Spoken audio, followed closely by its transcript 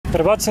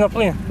Prebaci na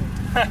plin.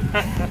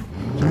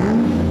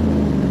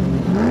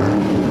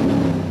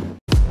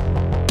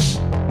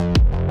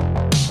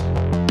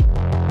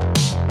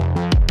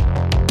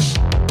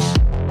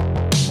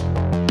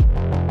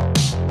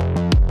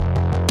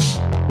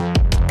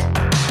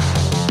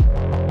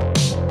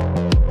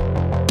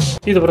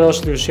 I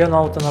dobrodošli u još jednu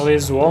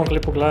autoanalizu. U ovom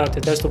klipu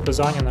gledate test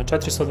ubrzanja na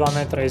 402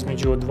 metra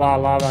između dva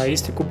lava,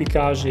 iste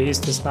kubikaže,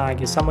 iste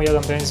snage, samo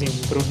jedan benzin,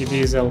 drugi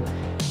dizel.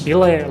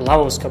 Bila je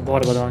lavovska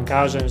borba, da vam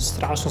kažem,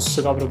 strašno su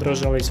se dobro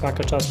držali i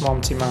svaka čast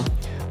momcima.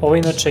 Ovo je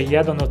inače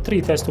jedan od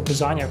 3 testa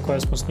ubrzanja koje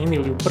smo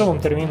snimili u prvom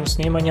terminu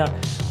snimanja.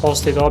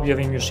 Ostaje da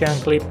objavim još jedan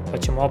klip pa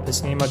ćemo opet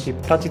snimati.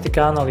 Pratite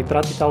kanal i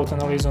pratite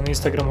autoanalizu na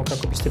Instagramu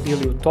kako biste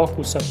bili u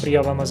toku sa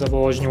prijavama za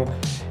vožnju.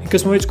 I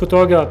kad smo već kod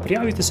toga,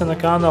 prijavite se na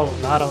kanal,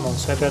 naravno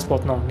sve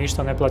besplatno,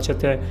 ništa ne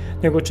plaćate,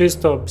 nego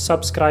čisto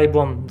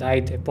subscribe-om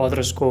dajte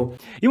podršku.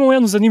 Imamo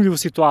jednu zanimljivu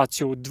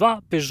situaciju,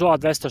 dva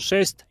Peugeot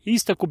 206,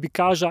 ista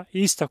kubikaža,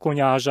 ista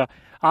konjaža,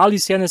 ali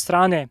s jedne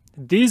strane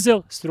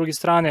dizel, s druge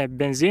strane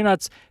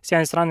benzinac, s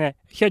jedne strane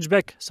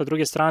hatchback, sa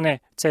druge strane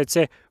CC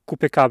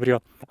Coupe Cabrio.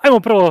 Ajmo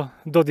prvo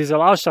do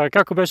dizelaša,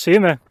 kako beše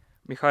ime?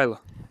 Mihajlo.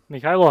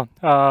 Mihajlo,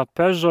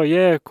 Peugeot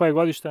je koje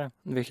godište?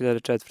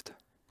 2004.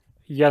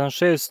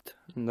 1.6.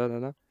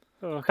 Da.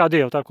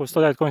 HDI, tako,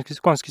 109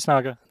 konjskih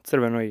snaga.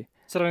 Crveno i.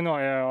 Crveno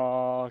je,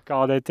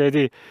 kao da je TD.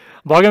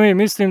 Boga mi,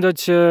 mislim da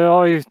će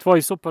ovaj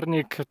tvoj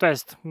suparnik, to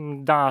jest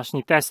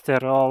današnji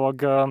tester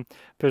ovog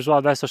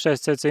Peugeot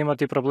 206 cc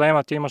imati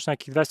problema. Ti imaš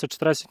nekih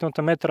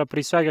 240 Nm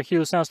pri svega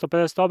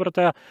 1750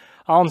 obrtaja,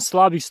 a on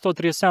slabih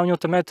 137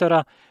 Nm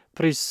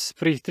pri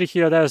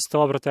 3900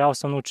 obrtaja. Ja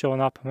sam naučio ovo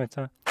na pamet.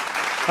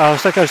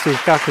 Šta kažeš ti,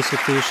 kakve su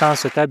ti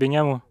šanse tebi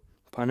njemu?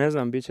 Pa ne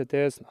znam, bit će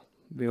tesno.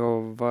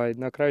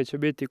 Na kraju će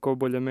biti ko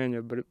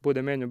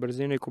bude menjao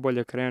brzinu i ko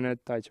bolje krene,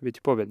 taj će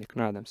biti pobjednik,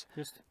 nadam se.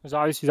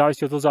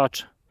 Zavisi od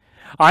vozača.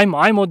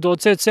 Ajmo do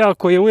CC-a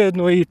koji je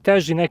ujedno i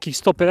teži nekih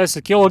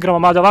 150 kg,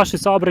 mada vaše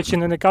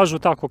saobraćajne ne kažu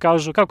tako,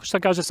 šta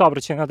kaže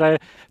saobraćajna, da je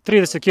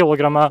 30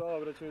 kg?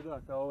 Saobraćaj da,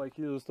 kao ovaj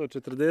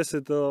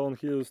 1140, a on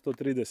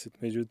 1130,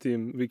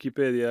 međutim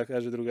Wikipedia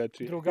kaže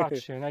drugačije.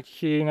 Drugačije,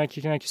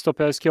 nekih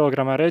 150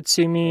 kg,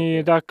 reci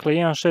mi, dakle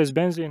 1.6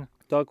 benzin.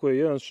 Tako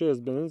je,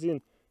 1.6 benzin.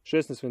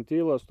 16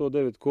 ventila,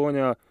 109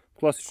 konja,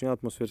 klasični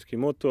atmosferski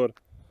motor.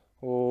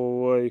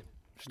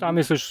 Šta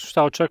misliš,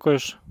 šta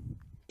očekuješ?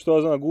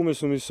 Šta znam, gume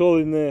su mi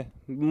solidne,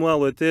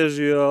 malo je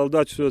teži, ali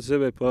daću sve od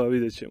sebe pa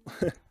vidjet ćemo.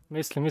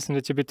 Mislim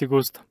da će biti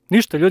gusto.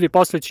 Ništa, ljudi,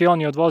 poslije će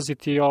oni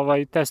odvoziti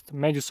test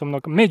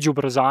međusobnog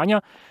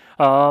međubrzanja.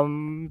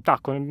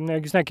 Tako,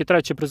 iz neke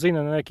treće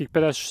brzine na nekih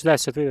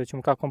 50-60, vidjet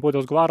ćemo kako vam bude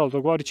odgovaralo,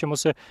 dogovorit ćemo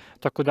se.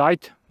 Tako da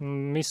ajde,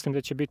 mislim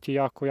da će biti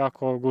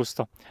jako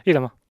gusto.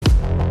 Idemo.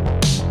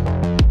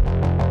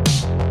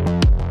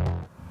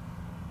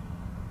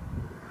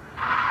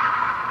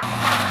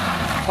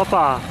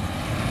 Opa!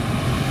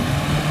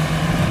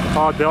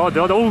 Ode,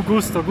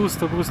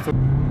 gusto.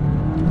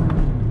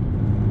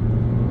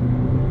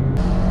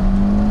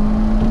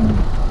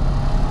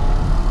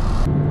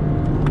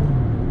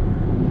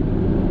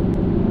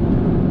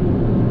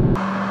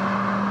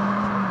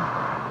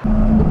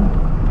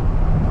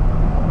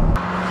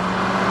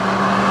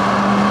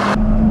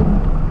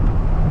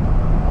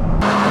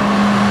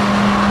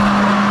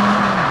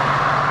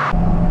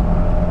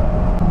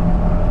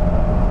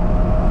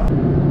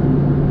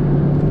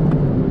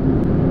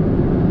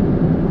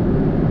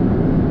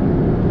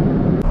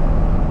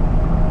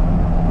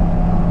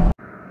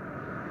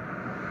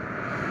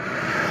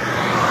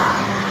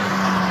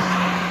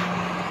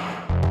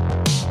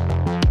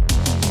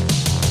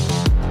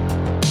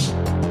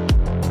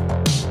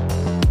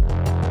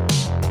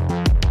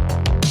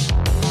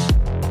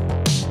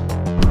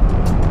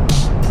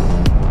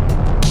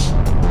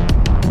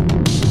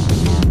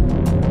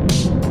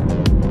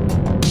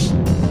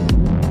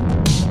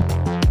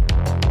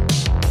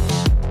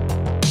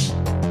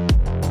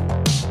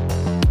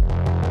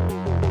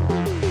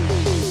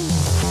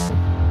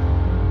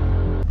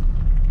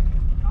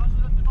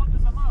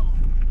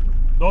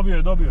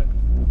 Dobio je.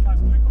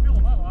 Koliko bilo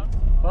malo, a?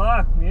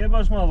 Pa, nije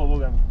baš malo,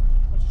 bogami.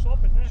 Hoćeš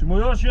opet, ne? Ćemo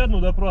još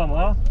jednu da probamo,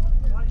 a?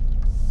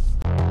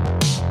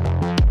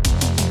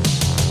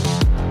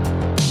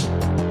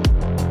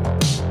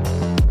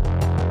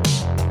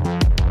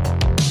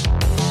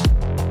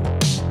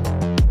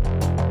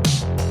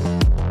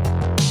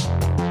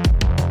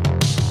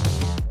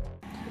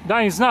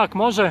 Daj im znak,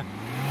 može?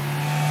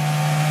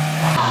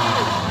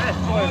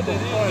 To je to.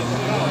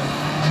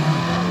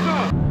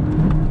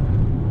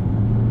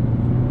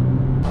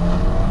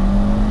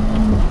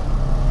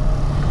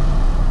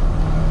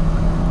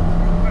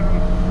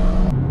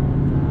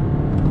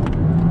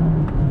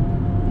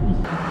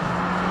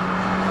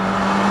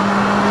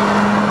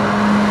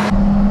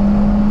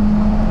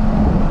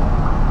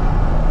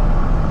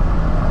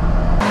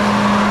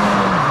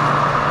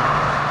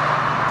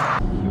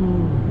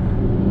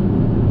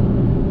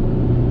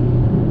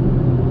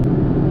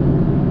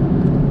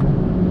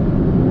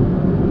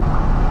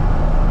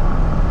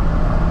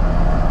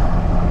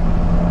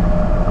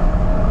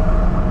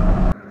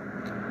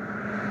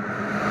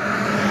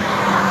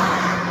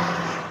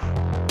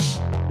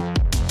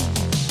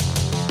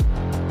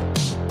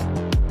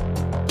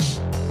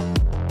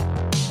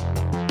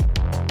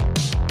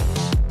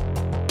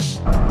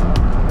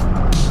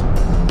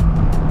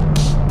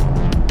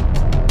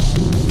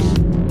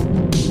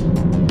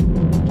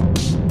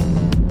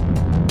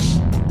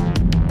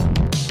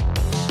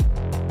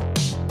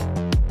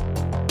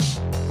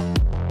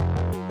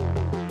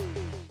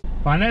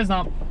 Pa ne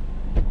znam.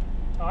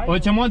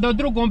 Hoćemo onda o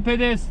drugom 50.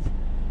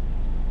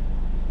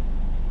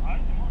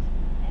 Ajde, može.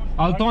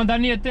 Ali to onda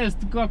nije test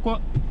kako...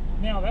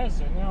 Nema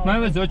veze, Nema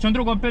veze, hoćemo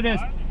drugom 50.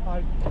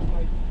 Ajde.